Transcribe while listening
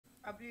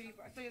A beauty.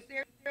 So you're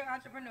a serial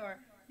entrepreneur.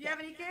 Do you have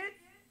any kids?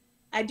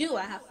 I do.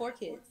 I have 4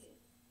 kids.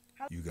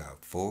 You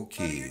got four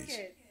How old are your kids.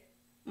 kids?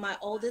 My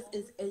oldest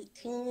is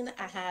 18.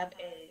 I have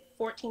a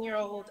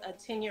 14-year-old, a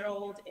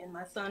 10-year-old, and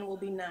my son will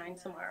be 9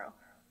 tomorrow.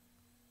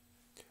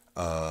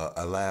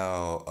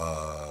 Allow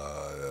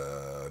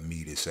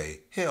me to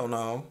say, hell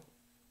no.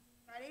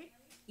 Ready?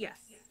 Yes.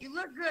 You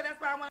look good.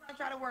 That's why I want to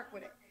try to work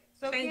with it.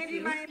 So Thank Candy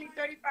you. Miami,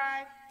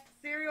 35,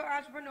 serial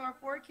entrepreneur,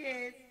 4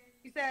 kids.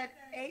 You said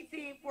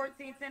 18,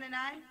 14, 10, and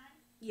 9.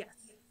 Yes.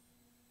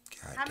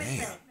 God How many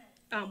damn.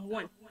 men?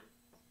 One.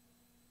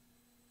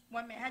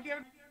 1 man. Have you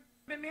ever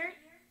been married?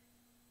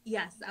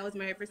 Yes, I was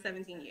married for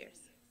 17 years.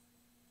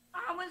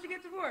 When did you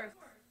get divorced?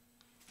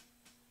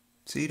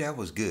 See, that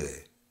was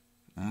good.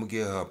 I'm gonna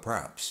give her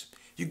props.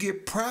 You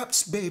get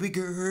props, baby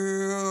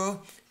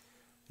girl.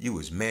 You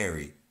was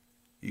married.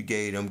 You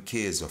gave them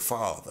kids a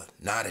father,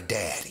 not a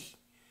daddy.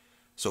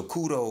 So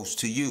kudos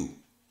to you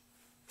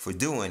for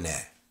doing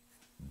that.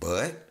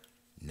 But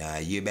now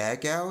you're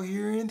back out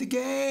here in the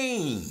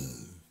game.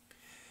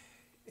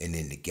 And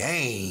in the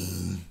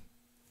game,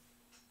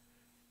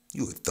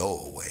 you a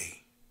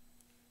throwaway.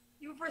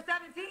 You were for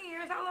 17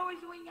 years. How long was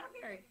you when you got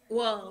married?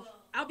 Well,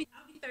 I'll be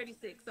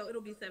 36, so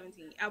it'll be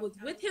 17. I was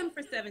with him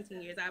for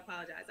 17 years. I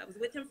apologize. I was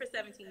with him for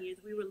 17 years.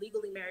 We were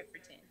legally married for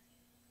 10.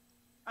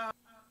 Um,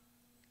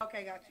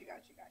 okay,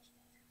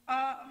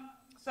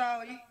 so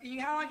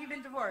how long have you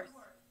been divorced?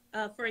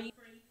 For a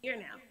year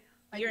now.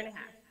 A year and a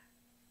half.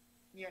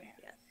 Year and a half.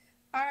 Yes.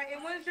 All right,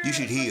 and what's You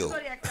should your heal.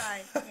 zodiac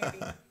sign, Andy?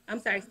 I'm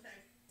sorry.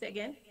 Say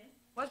again.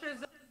 What's your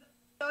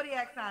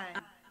zodiac sign?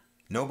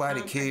 Nobody I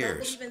don't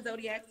cares. believe in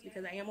zodiacs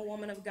because I am a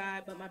woman of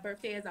God, but my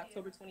birthday is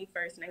October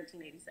 21st,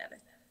 1987.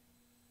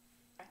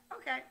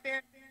 Okay,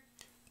 fair.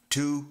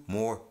 2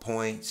 more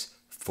points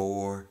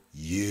for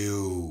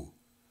you,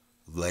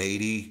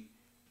 lady.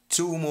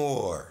 2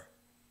 more.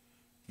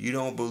 You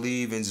don't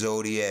believe in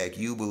zodiac,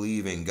 you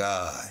believe in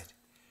God.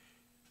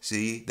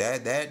 See,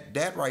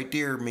 that right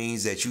there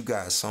means that you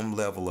got some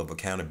level of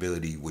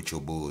accountability with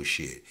your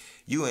bullshit.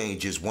 You ain't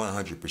just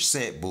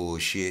 100%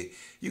 bullshit.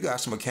 You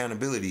got some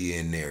accountability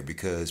in there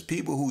because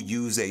people who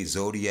use a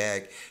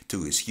zodiac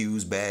to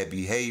excuse bad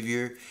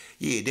behavior,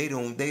 yeah, they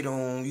don't, they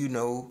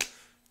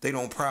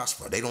don't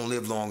prosper. They don't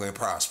live long and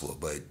prosper.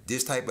 But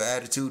this type of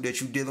attitude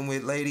that you dealing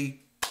with,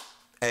 lady,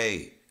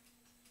 hey,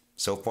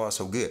 so far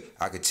so good.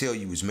 I could tell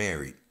you was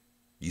married.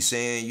 You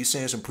saying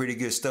some pretty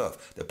good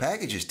stuff. The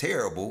package is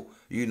terrible,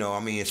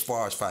 as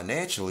far as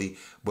financially,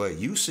 but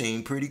you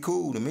seem pretty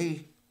cool to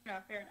me. No,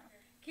 fair enough.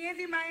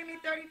 Kenzie Miami,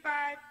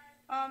 35,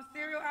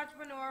 serial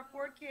entrepreneur,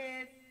 4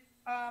 kids,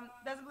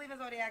 doesn't believe in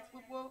zodiacs.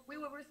 We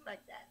will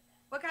respect that.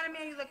 What kind of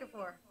man are you looking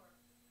for?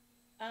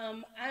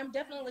 I'm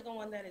definitely looking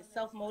one that is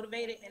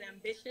self-motivated and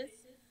ambitious.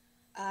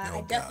 Oh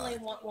I definitely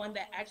God. want one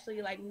that actually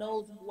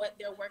knows what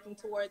they're working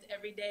towards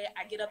every day.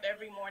 I get up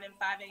every morning,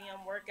 5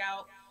 a.m.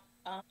 workout.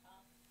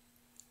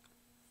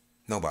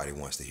 Nobody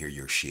wants to hear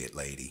your shit,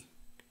 lady.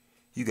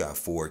 You got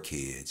 4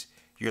 kids.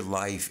 Your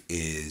life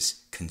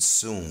is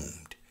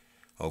consumed.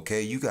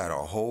 Okay? You got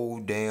a whole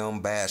damn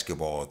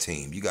basketball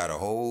team. You got a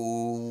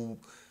whole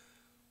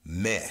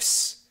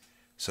mess.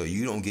 So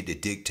you don't get to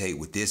dictate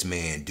what this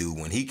man do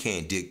when he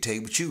can't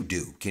dictate what you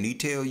do. Can he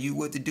tell you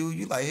what to do?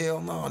 You like, hell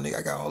no, nigga,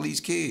 I got all these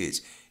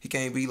kids. He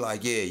can't be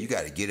like, yeah, you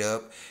got to get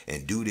up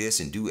and do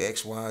this and do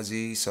X, Y,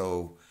 Z.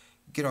 So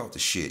get off the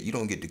shit. You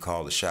don't get to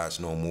call the shots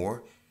no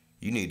more.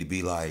 You need to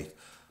be like,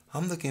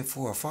 I'm looking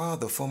for a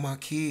father for my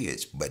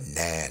kids. But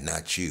nah,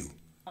 not you.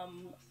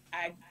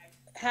 I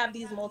have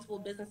these multiple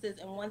businesses,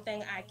 and one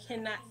thing I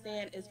cannot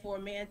stand is for a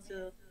man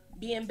to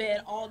be in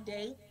bed all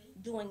day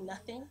doing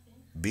nothing.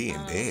 Be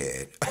in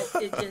bed.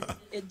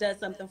 It does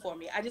something for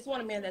me. I just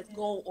want a man that's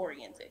goal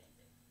oriented.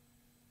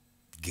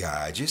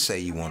 God, just say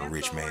you A want a man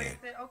rich so man.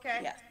 oriented. Okay.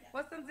 Yes.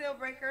 What's some deal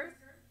breakers?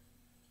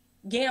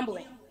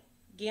 Gambling.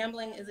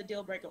 Gambling is a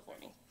deal breaker for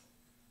me.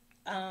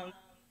 Um,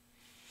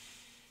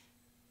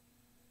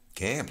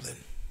 Gambling.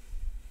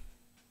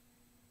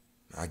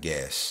 I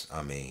guess.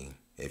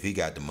 If he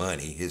got the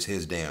money, it's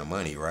his damn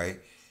money, right?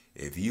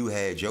 If you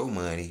had your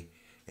money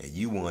and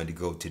you wanted to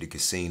go to the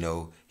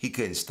casino, he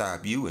couldn't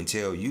stop you and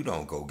tell you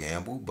don't go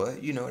gamble.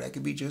 But that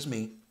could be just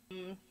me.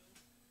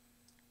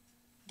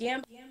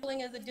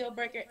 Gambling is a deal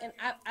breaker, and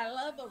I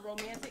love a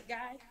romantic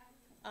guy.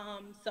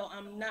 So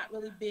I'm not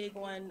really big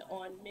on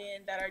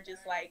men that are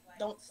just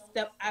don't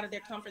step out of their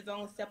comfort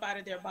zone, step out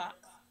of their box,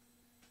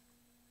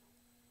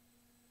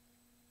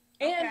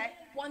 and Okay.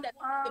 one that's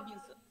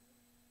abusive.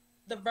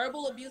 The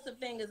verbal abusive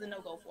thing is a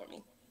no go for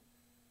me.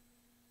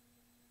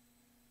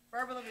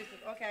 Verbal abusive.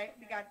 Okay,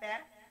 we got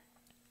that.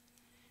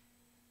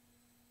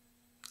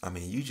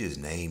 You just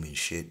naming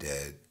shit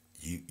that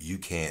you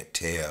can't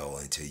tell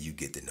until you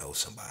get to know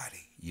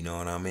somebody. You know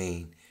what I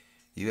mean?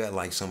 You got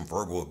like some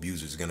verbal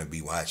abuser's gonna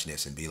be watching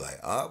this and be like,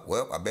 oh,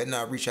 well, I better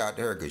not reach out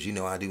to her because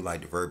I do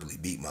like to verbally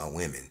beat my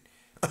women.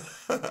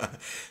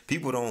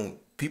 People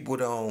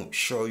don't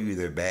show you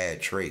their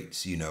bad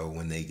traits,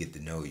 when they get to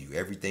know you.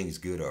 Everything's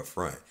good up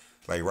front.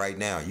 Like right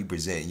now, you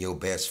presenting your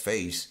best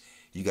face.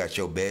 You got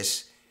your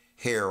best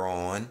hair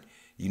on.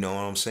 You know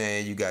what I'm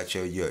saying? You got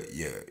your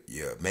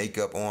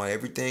makeup on.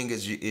 Everything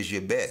is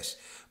your best.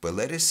 But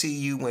let us see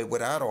you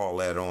without all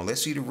that on.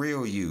 Let's see the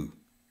real you.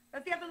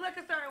 Does he have to look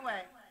a certain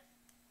way?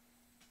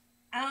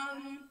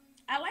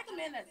 I like a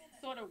man that's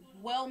sort of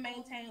well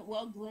maintained,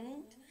 well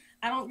groomed.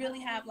 I don't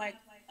really have like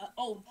a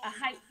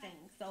height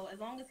thing. So as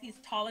long as he's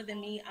taller than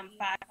me, I'm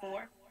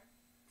 5'4",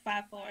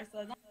 5'4". So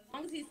as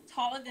long as he's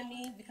taller than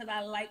me, because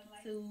I like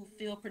to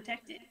feel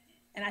protected,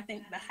 and I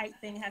think the height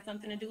thing has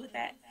something to do with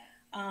that.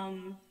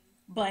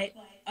 But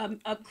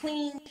a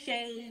clean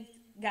shaved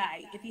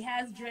guy, if he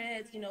has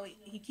dreads,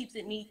 he keeps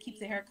it neat,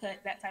 keeps a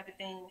haircut, that type of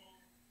thing.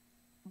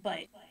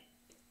 But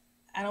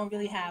I don't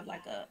really have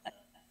like a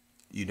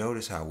You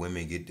notice how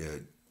women get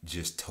to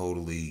just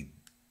totally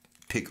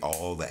pick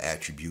all the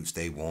attributes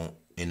they want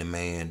in a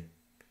man?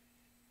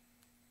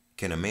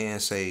 Can a man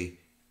say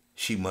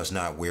she must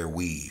not wear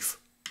weave?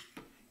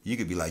 You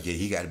could be like, yeah,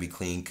 he got to be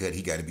clean cut,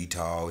 he got to be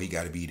tall, he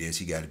got to be this,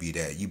 he got to be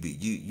that.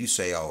 You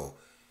say, oh,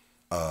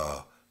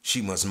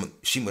 she must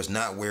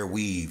not wear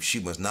weave, she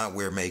must not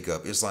wear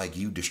makeup. It's like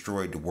you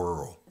destroyed the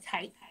world.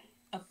 Type,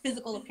 a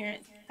physical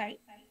appearance type.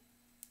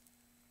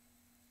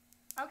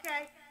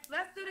 Okay,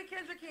 let's do the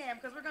Kendra cam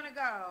because we're gonna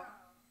go.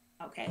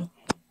 Okay.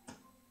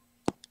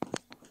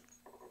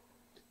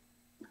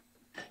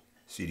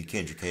 See the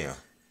Kendra cam.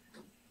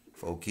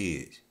 4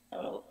 kids.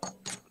 Oh,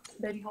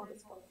 baby, hold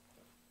this phone.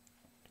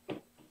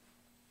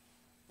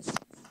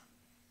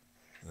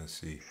 Let's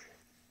see.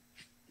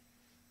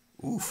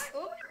 Oof. Ooh,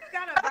 you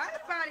got a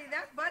body.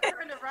 That's butt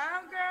turned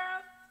around,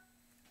 girl.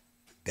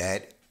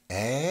 That ass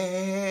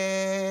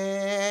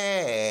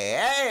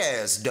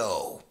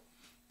though.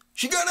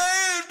 She got an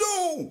ass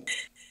though.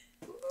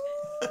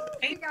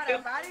 She got a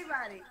body.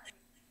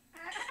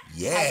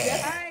 Yeah.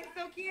 All right,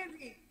 so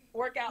Kenzie,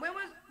 Workout. when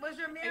was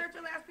your marriage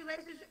or last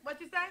relationship? What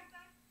you say?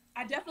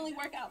 I definitely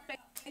work out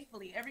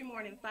faithfully every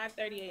morning,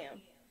 5:30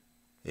 a.m.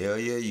 Hell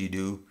yeah, you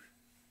do.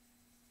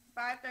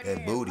 5:30.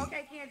 That booty.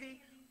 Okay,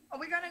 Kenzie.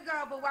 We're gonna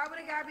go, but why would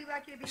a guy be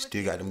like you to be with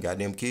Still you? got them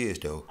goddamn kids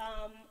though.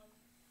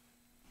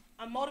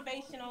 I'm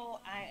motivational.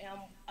 I am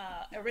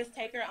a risk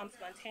taker. I'm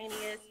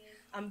spontaneous.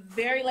 I'm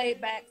very laid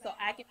back, so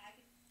I can.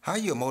 How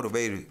you a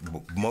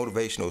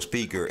motivational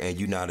speaker and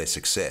you not a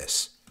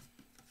success?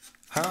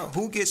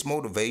 Who gets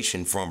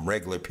motivation from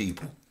regular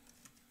people?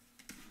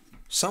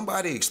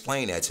 Somebody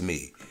explain that to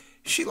me.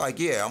 She like,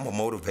 yeah, I'm a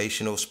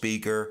motivational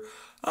speaker.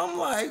 I'm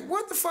like,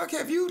 what the fuck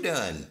have you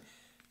done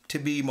to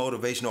be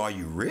motivational? Are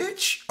you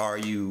rich? Are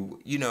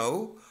you,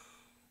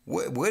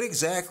 what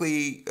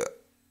exactly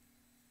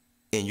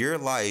in your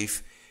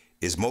life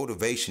is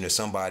motivation to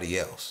somebody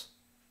else?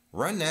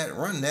 Run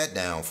that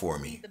down for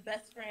me. The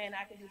best friend,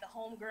 I can be the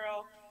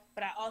homegirl,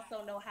 but I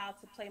also know how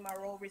to play my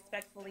role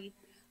respectfully.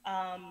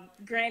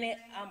 Granted,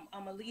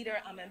 I'm a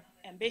leader. I'm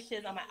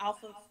ambitious. I'm an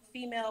alpha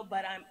female,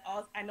 but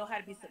I know how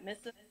to be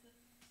submissive.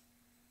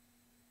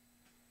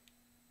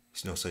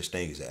 There's no such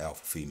thing as an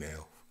alpha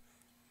female.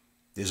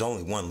 There's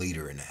only one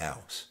leader in the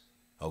house,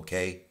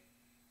 okay?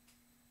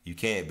 You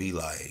can't be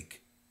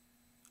like,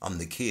 I'm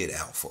the kid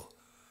alpha.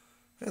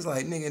 It's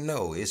like, nigga,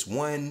 no, it's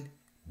one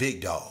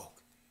big dog,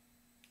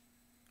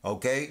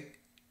 okay?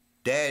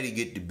 Daddy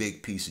get the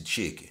big piece of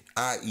chicken.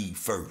 I eat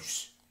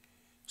first.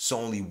 It's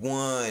only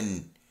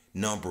one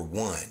number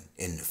one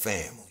in the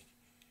family,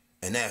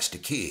 and that's the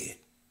kid.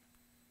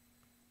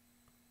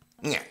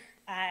 Yeah.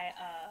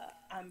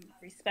 I'm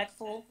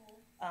respectful,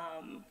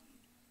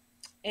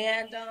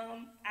 and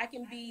I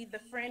can be the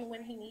friend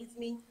when he needs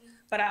me,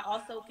 but I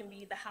also can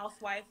be the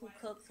housewife who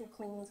cooks, who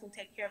cleans, who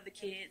takes care of the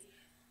kids,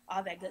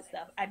 all that good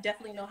stuff. I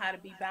definitely know how to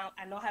be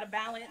I know how to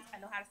balance. I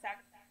know how to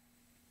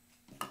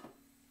sacrifice.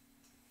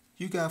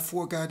 You got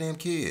 4 goddamn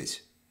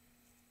kids.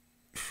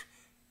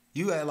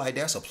 You act like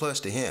that's a plus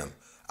to him.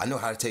 I know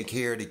how to take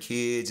care of the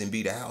kids and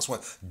be the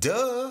housewife.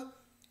 Duh,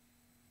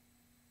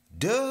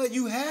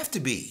 you have to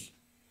be.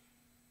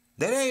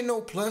 That ain't no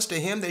plus to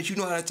him that you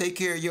know how to take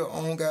care of your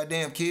own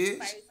goddamn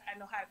kids. I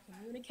know how to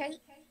communicate.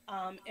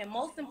 And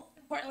most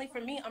importantly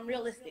for me, I'm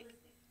realistic.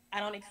 I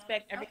don't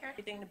expect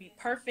everything to be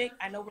perfect.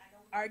 I know we're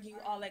going to argue,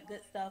 all that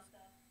good stuff.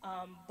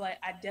 But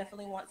I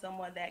definitely want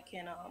someone that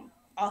can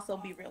also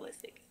be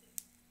realistic.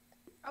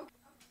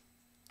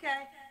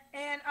 Okay.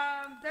 And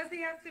does he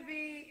have to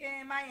be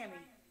in Miami?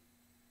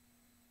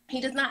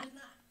 He does not.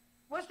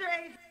 What's your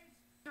age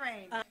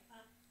range?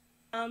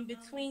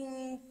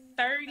 Between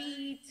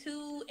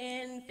 32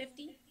 and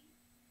 50.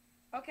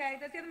 Okay.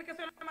 Does he have to make a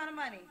certain amount of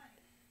money?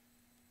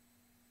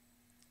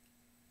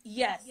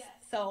 Yes.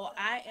 So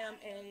I am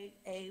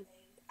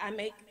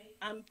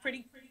I'm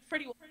pretty.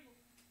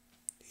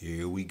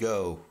 Here we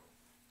go.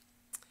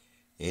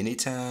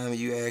 Anytime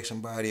you ask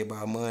somebody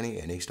about money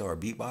and they start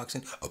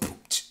beatboxing,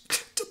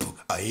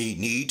 I ain't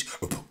need.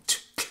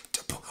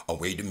 Oh,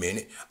 wait a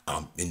minute.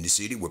 I'm in the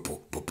city where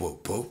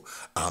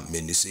I'm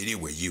in the city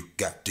where you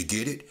got to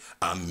get it.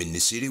 I'm in the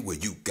city where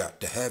you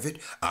got to have it.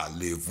 I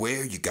live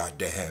where you got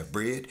to have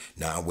bread.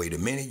 Now, wait a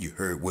minute. You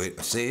heard what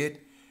I said?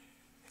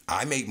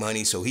 I make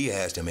money, so he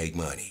has to make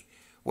money.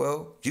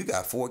 Well, you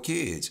got 4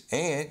 kids,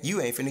 and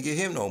you ain't finna get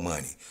him no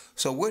money.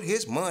 So what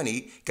his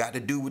money got to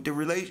do with the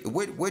relation?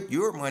 What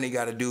your money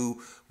got to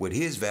do with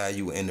his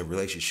value in the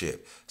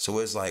relationship? So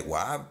it's like,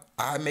 well,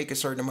 I make a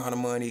certain amount of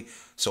money,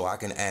 so I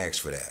can ask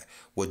for that.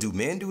 Well, do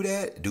men do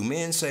that? Do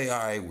men say, all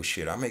right, well,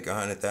 shit, I make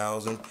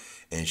 100,000,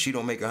 and she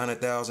don't make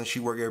 100,000. She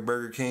work at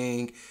Burger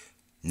King.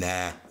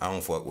 Nah, I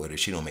don't fuck with her.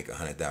 She don't make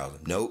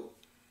 100,000. Nope.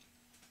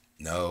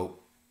 No.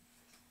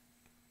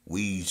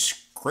 We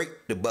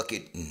scrape the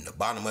bucket in the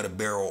bottom of the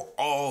barrel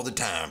all the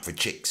time for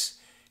chicks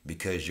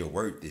because your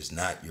worth is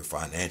not your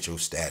financial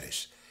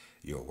status.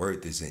 Your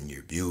worth is in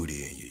your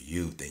beauty and your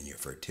youth and your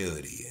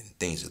fertility and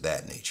things of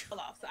that nature. So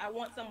I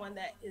want someone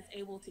that is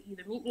able to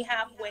either meet me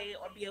halfway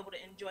or be able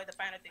to enjoy the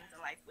finer things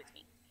in life with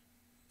me.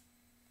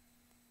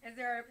 Is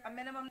there a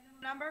minimum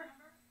number?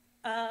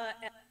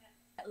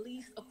 At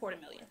least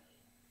 $250,000.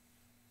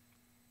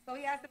 So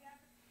he has to.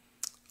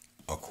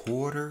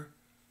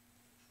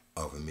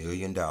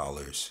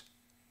 $250,000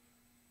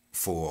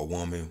 for a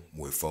woman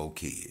with 4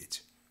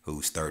 kids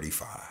who's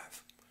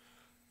 35.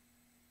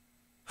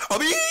 I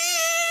mean, are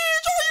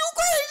you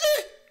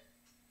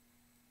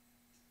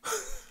crazy?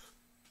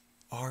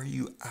 Are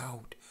you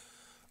out?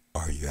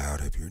 Are you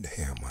out of your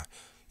damn mind?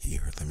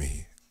 Here, let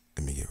me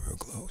get real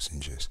close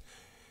and just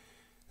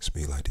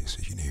speak like this so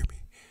you can hear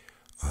me.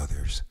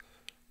 There's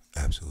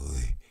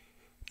absolutely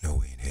no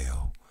way in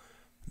hell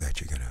that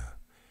you're gonna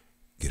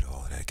get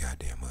all of that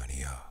goddamn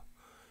money.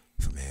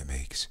 If a man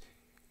makes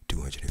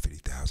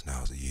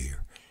 $250,000 a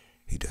year,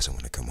 he doesn't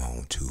want to come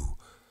home to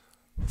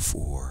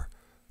 4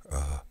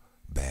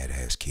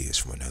 badass kids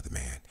from another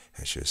man.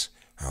 That's just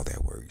how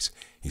that works.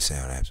 You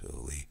sound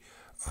absolutely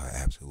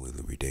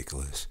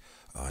ridiculous.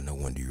 No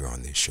wonder you're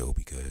on this show,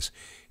 because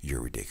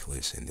you're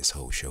ridiculous, and this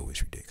whole show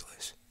is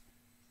ridiculous.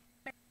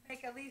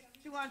 Make at least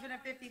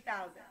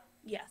 250,000.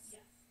 Yes.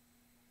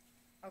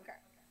 Okay.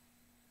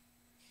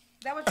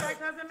 That was your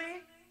ex-husband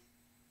made?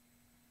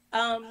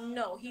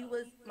 No,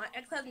 my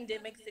ex-husband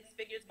did make 6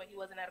 figures, but he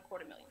wasn't at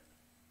 $250,000.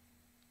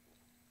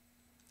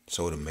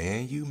 So the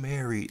man you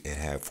married and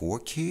had 4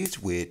 kids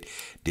with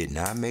did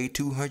not make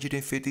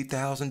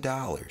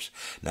 $250,000.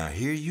 Now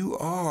here you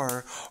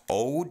are,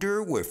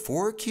 older with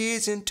 4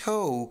 kids in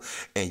tow,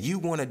 and you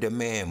want to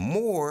demand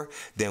more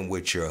than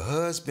what your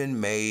husband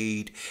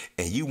made,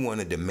 and you want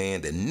to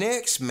demand the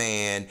next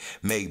man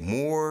make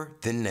more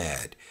than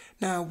that.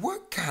 Now,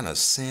 what kind of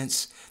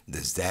sense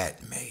does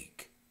that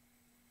make?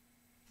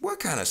 What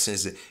kind of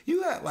sense?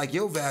 You act like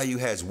your value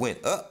has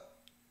went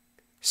up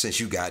since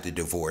you got the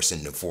divorce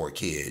and the 4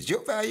 kids.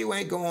 Your value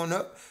ain't going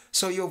up.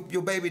 So your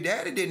baby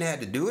daddy didn't have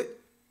to do it.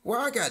 Well,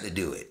 I got to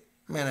do it.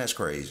 Man, that's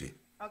crazy.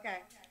 Okay.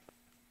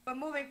 But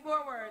moving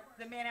forward,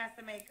 the man has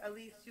to make at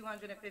least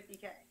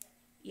 250K.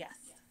 Yes.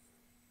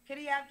 Can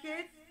he have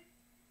kids?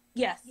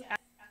 Yes,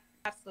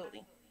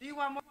 absolutely. Do you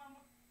want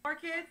more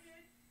kids?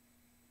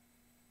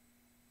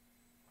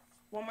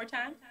 One more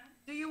time?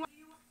 Do you want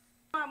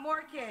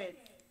more kids?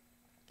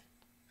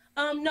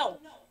 No,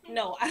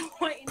 I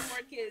don't want any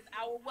more kids.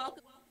 I will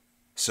welcome.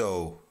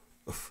 So,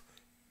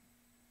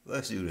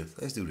 let's do this.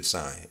 Let's do the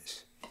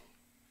science.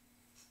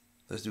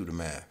 Let's do the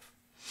math.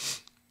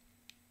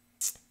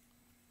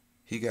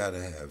 He got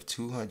to have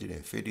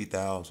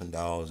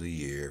 $250,000 a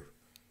year.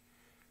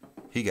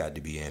 He got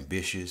to be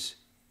ambitious,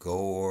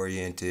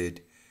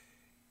 goal-oriented.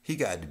 He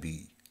got to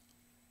be.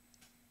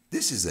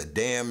 This is a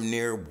damn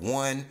near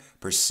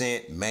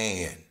 1%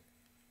 man.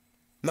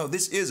 No,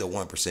 this is a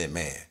 1%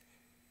 man.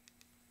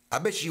 I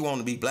bet you want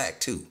to be black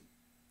too.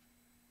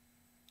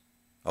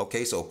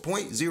 Okay, so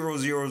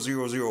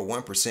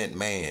 0.00001%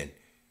 man,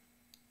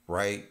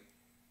 right?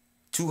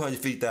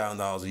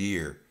 $250,000 a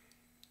year.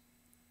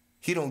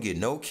 He don't get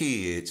no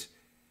kids,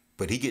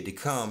 but he get to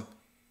come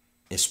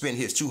and spend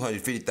his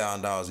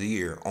 $250,000 a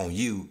year on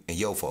you and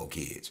your 4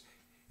 kids.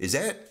 Is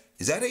that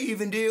an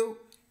even deal?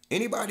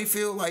 Anybody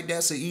feel like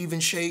that's an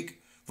even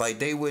shake? Like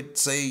they would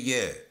say,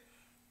 yeah,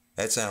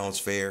 that sounds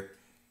fair.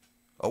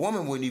 A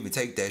woman wouldn't even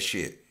take that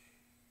shit.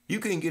 You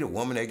couldn't get a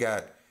woman that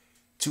got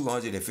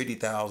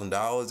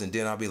 $250,000 and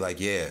then I'll be like,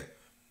 yeah,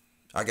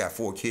 I got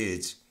 4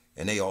 kids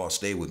and they all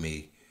stay with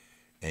me.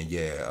 And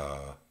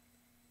yeah,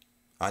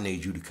 I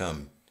need you to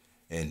come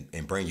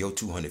and bring your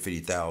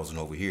 $250,000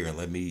 over here and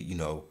let me,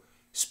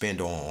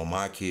 spend on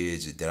my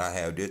kids that I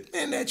have.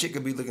 Man, that chick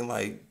could be looking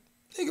like,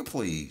 nigga,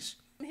 please.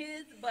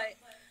 But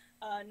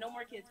no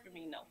more kids for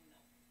me, no.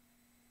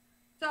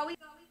 So he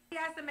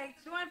has to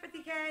make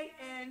 250K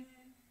and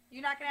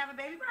you're not going to have a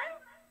baby by him?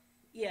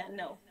 Yeah,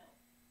 no.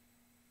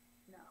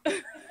 No.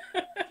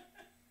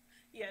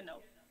 Yeah,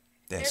 no.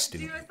 That's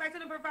stupid. Do you expect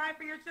him to provide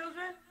for your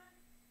children?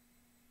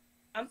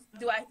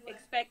 Do I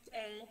expect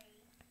a...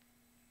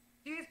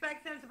 Do you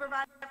expect him to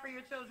provide for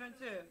your children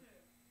too?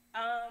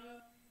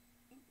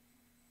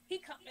 They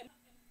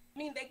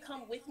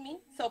come with me,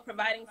 so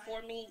providing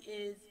for me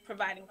is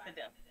providing for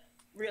them.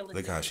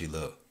 Realistically. Look how she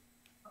look.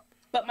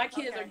 But my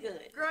kids are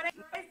good. Girl, they say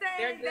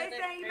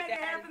you make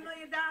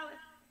 $500,000.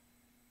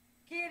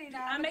 Kitty,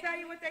 now I'm gonna tell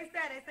you what they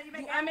said. They say you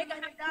make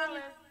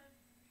 $500,000.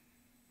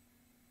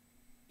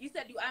 You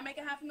said, do I make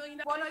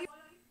 $500,000? Well, no,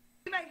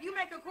 You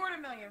make a quarter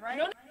million, right?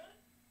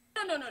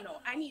 No, no.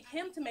 I need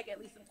him to make at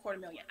least a quarter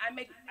million. I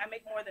make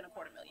more than a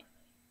quarter million.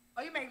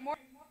 Oh, you make more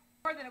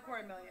than a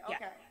quarter million. Yeah.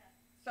 Okay.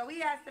 So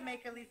he has to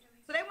make at least.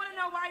 So they want to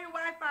know why your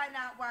Wi-Fi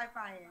not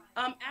Wi-Fi-ing.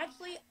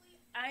 Actually,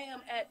 I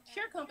am at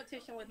cheer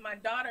competition with my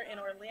daughter in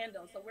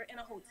Orlando, so we're in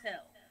a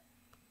hotel.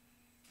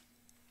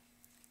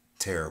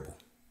 Terrible.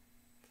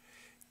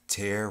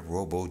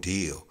 Terrible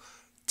deal.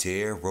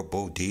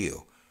 Terrible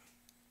deal.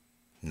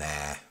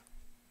 Nah.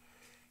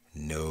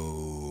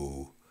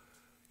 No.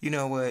 You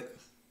know what?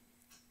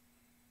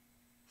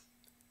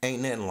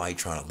 Ain't nothing like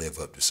trying to live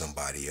up to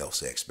somebody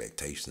else's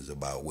expectations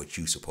about what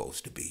you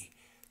supposed to be.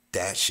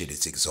 That shit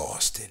is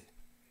exhausting.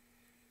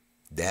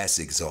 That's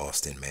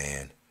exhausting,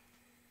 man.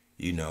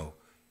 You know,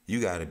 you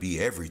gotta be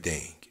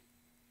everything.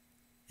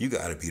 You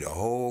gotta be the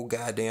whole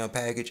goddamn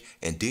package,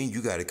 and then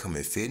you gotta come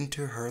and fit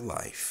into her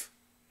life.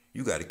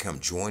 You gotta come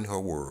join her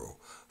world.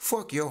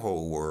 Fuck your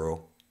whole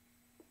world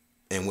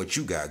and what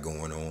you got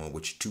going on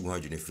with your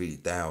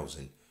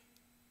 250,000.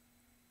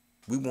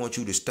 We want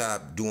you to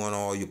stop doing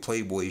all your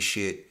Playboy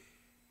shit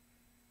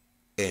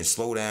and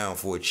slow down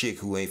for a chick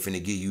who ain't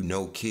finna give you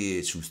no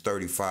kids, who's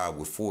 35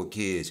 with 4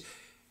 kids.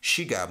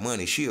 She got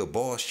money. She a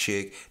boss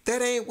chick.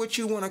 That ain't what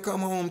you want to come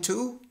home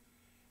to.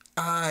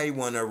 I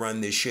want to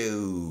run the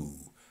show,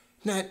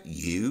 not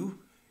you.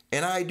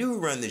 And I do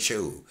run the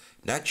show,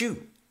 not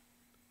you.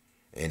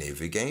 And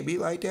if it can't be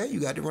like that, you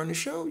got to run the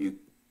show.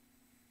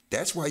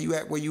 That's why you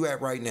at where you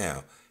at right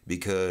now.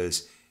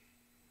 Because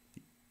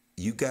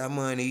you got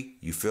money.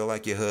 You feel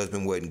like your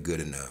husband wasn't good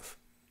enough.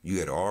 You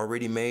had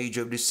already made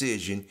your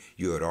decision.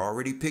 You had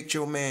already picked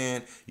your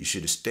man. You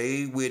should have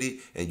stayed with it,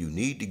 and you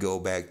need to go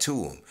back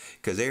to him.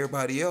 Because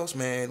everybody else,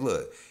 man,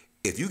 look,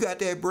 if you got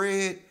that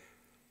bread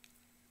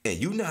and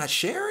you not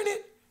sharing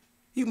it,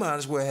 you might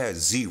as well have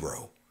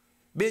zero.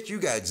 Bitch,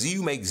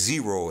 you make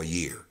zero a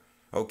year.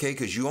 Okay,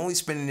 because you only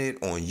spending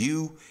it on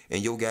you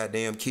and your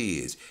goddamn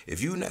kids.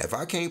 If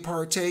I can't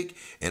partake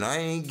and I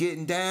ain't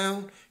getting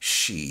down,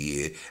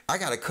 shit, I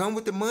gotta come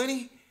with the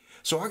money.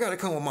 So I gotta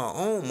come with my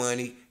own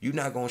money. You're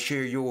not gonna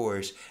share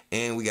yours,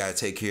 and we gotta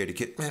take care of the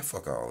kid. Man,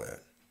 fuck all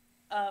that.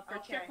 For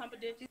cheer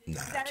competition.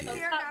 Nah, That is kid.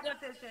 cheer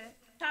competition.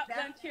 Top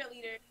Gun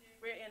cheerleader.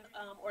 We're in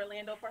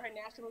Orlando for her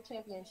national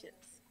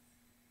championships.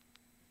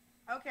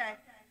 Okay.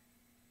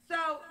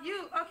 So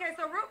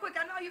real quick,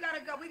 I know you gotta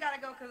go. We gotta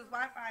go because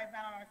Wi-Fi is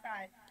not on our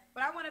side.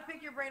 But I want to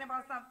pick your brain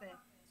about something.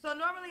 So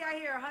normally I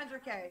hear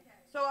 100K.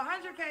 So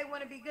 100K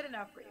wouldn't be good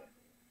enough for you.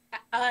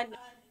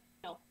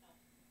 No.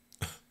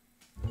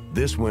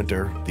 This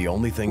winter, the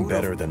only thing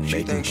better than she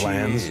making think she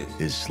plans is?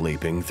 is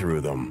sleeping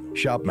through them.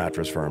 Shop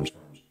Mattress Firm's.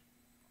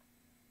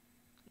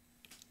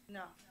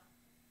 No.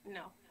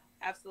 No,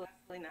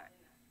 absolutely not.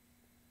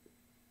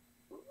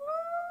 Woo!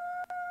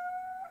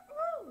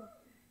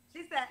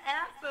 She said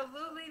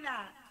absolutely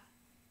not.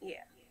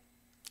 Yeah.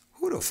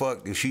 Who the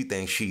fuck does she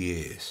think she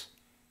is?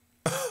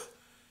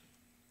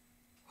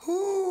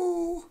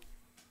 Who?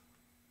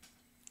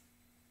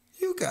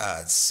 You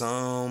got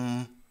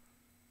some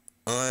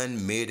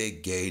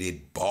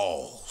unmitigated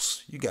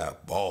balls. You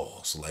got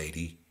balls,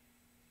 lady.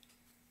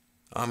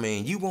 I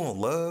mean, you want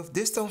love?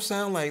 This don't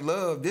sound like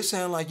love. This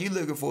sound like you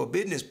looking for a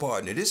business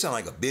partner. This sound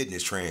like a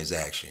business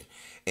transaction.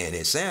 And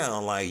it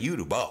sound like you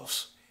the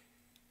boss.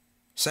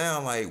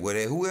 Sound like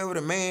whoever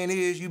the man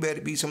is, you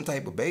better be some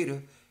type of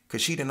beta.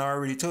 Because she done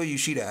already told you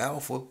she the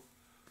alpha.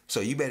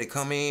 So you better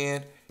come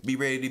in, be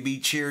ready to be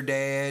cheer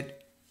dad.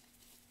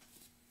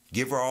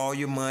 Give her all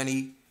your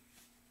money.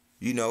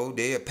 You know,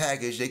 they a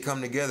package, they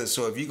come together.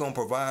 So if you're going to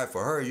provide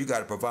for her, you got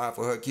to provide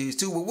for her kids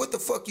too. Well, what the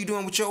fuck you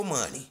doing with your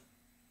money?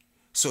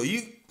 So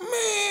you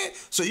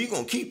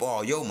going to keep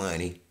all your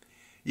money.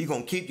 You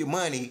going to keep your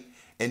money,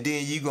 and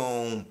then you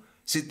going to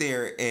sit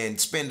there and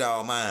spend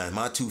all mine,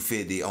 my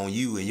 250 on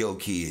you and your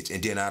kids,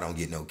 and then I don't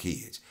get no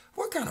kids.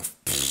 What kind of...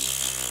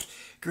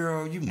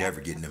 Girl, you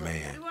never getting a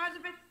man.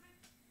 200.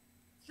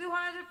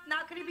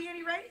 Now, could he be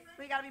any race?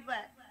 We got to be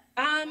black.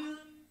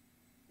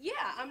 Yeah,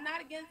 I'm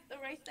not against the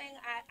race thing.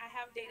 I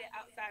have dated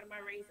outside of my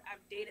race.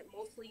 I've dated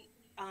mostly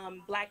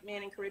black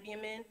men and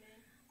Caribbean men.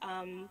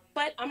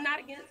 But I'm not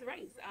against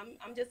race.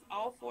 I'm just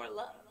all for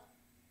love.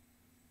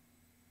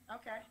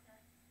 Okay.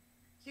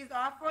 She's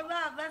all for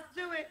love. Let's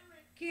do it.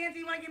 Ken, do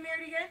you want to get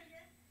married again?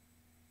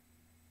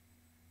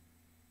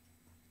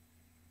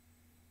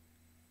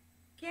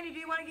 Kenny, do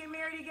you want to get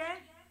married again?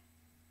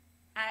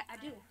 I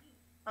do.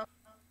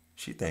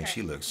 She thinks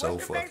she looks so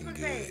What's your fucking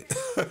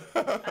Facebook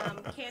good.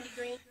 Candy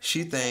Green.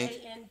 She think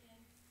And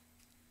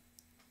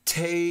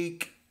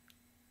take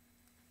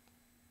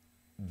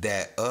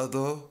that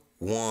other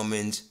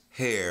woman's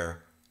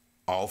hair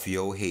off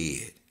your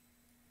head.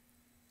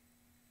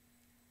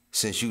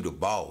 Since you the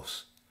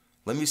boss,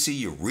 let me see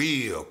your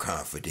real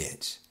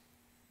confidence.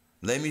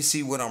 Let me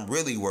see what I'm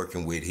really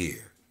working with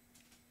here.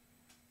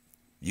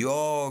 You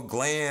all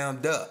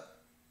glammed up.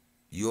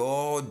 You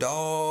all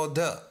dolled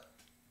up.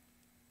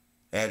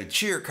 At a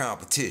cheer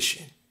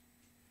competition.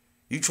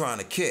 You trying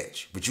to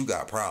catch, but you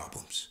got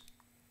problems.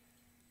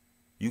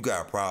 You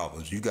got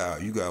problems. You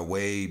got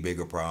way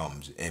bigger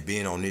problems. And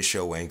being on this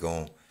show ain't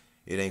gonna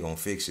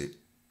fix it.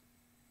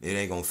 It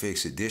ain't gonna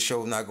fix it. This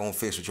show not gonna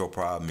fix what your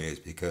problem is,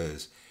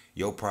 because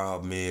your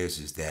problem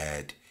is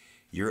that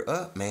you're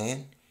up,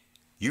 man.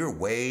 You're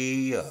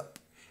way up.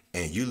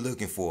 And you're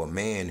looking for a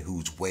man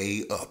who's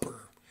way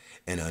upper.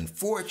 And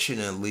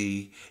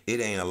unfortunately,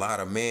 it ain't a lot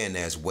of men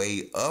that's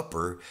way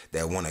upper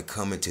that want to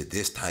come into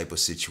this type of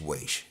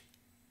situation.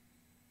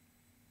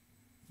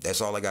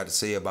 That's all I got to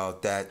say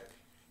about that.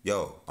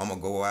 Yo, I'm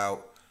going to go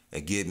out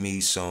and get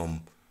me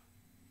some,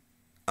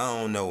 I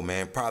don't know,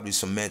 man, probably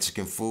some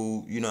Mexican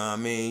food. You know what I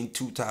mean?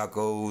 2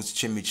 tacos,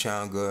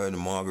 chimichanga, and a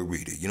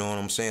margarita. You know what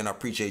I'm saying? I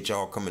appreciate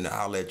y'all coming to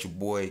holler at your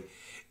boy.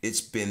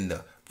 It's been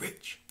the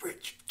rich,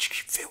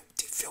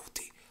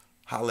 filthy.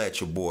 Holla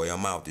at your boy.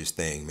 I'm out this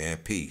thing, man.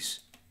 Peace.